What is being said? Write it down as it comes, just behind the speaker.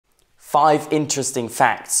5 interesting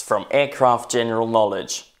facts from aircraft general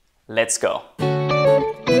knowledge. Let's go!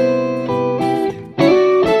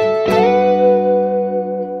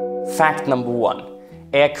 Fact number 1.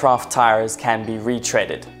 Aircraft tires can be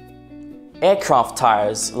retreaded. Aircraft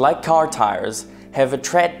tires, like car tires, have a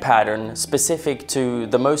tread pattern specific to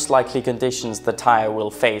the most likely conditions the tire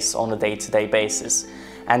will face on a day-to-day basis,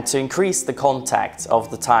 and to increase the contact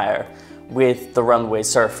of the tire with the runway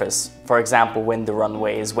surface, for example when the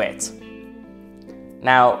runway is wet.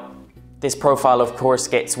 Now, this profile of course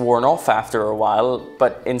gets worn off after a while,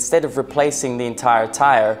 but instead of replacing the entire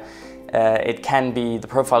tire, the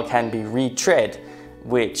profile can be retread,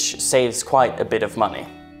 which saves quite a bit of money.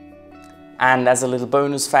 And as a little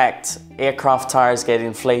bonus fact, aircraft tires get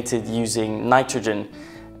inflated using nitrogen,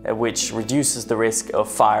 which reduces the risk of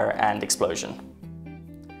fire and explosion.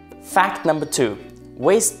 Fact number 2.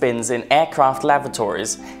 Waste bins in aircraft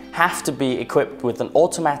lavatories have to be equipped with an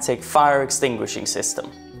automatic fire extinguishing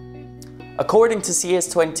system. According to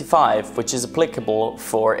CS25, which is applicable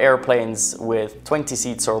for airplanes with 20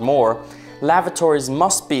 seats or more, lavatories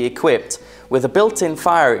must be equipped with a built-in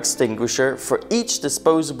fire extinguisher for each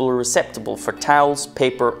disposable receptacle for towels,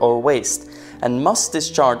 paper or waste, and must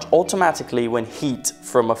discharge automatically when heat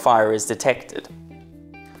from a fire is detected.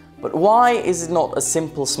 But why is it not a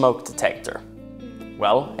simple smoke detector?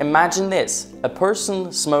 Well, imagine this. A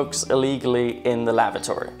person smokes illegally in the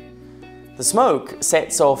lavatory. The smoke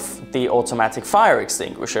sets off the automatic fire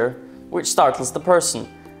extinguisher, which startles the person,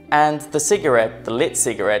 and the lit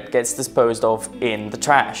cigarette, gets disposed of in the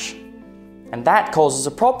trash. And that causes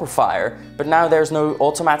a proper fire, but now there's no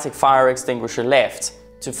automatic fire extinguisher left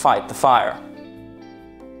to fight the fire.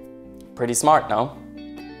 Pretty smart, no?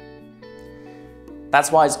 That's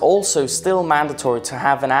why it's also still mandatory to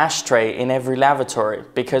have an ashtray in every lavatory,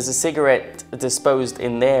 because a cigarette disposed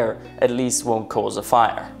in there at least won't cause a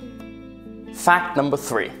fire. Fact number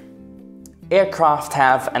 3. Aircraft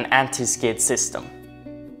have an anti-skid system.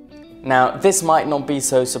 Now, this might not be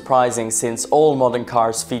so surprising since all modern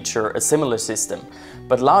cars feature a similar system,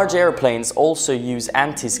 but large airplanes also use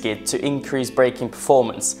anti-skid to increase braking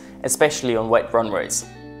performance, especially on wet runways.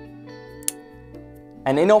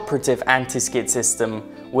 An inoperative anti-skid system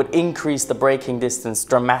would increase the braking distance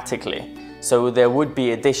dramatically, so there would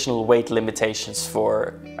be additional weight limitations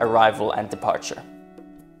for arrival and departure.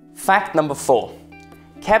 Fact number 4.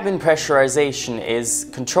 Cabin pressurization is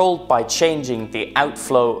controlled by changing the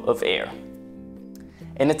outflow of air.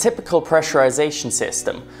 In a typical pressurization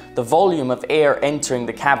system, the volume of air entering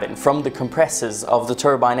the cabin from the compressors of the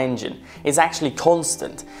turbine engine is actually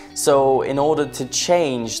constant. So in order to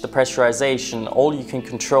change the pressurization, all you can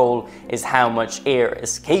control is how much air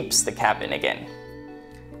escapes the cabin again.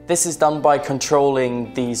 This is done by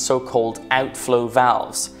controlling the so-called outflow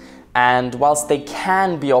valves. And whilst they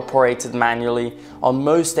can be operated manually, on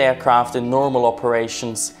most aircraft in normal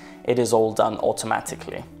operations, it is all done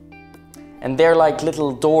automatically. And they're like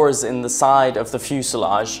little doors in the side of the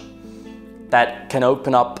fuselage that can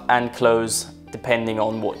open up and close depending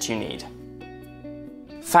on what you need.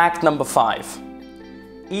 Fact number 5.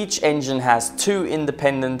 Each engine has 2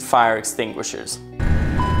 independent fire extinguishers.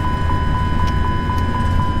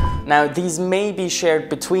 Now, these may be shared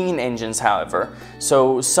between engines, however,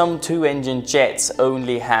 so some 2-engine jets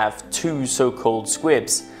only have 2 so-called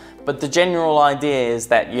squibs, but the general idea is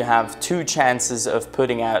that you have 2 chances of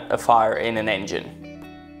putting out a fire in an engine.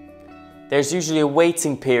 There's usually a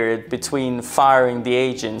waiting period between firing the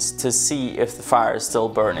agents to see if the fire is still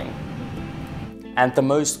burning. And the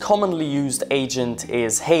most commonly used agent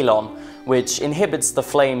is halon, which inhibits the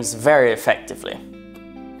flames very effectively.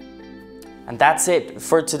 And that's it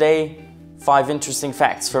for today. 5 interesting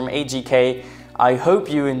facts from AGK. I hope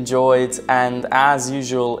you enjoyed, and as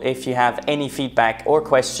usual, if you have any feedback or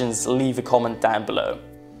questions, leave a comment down below.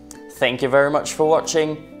 Thank you very much for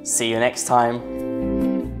watching. See you next time.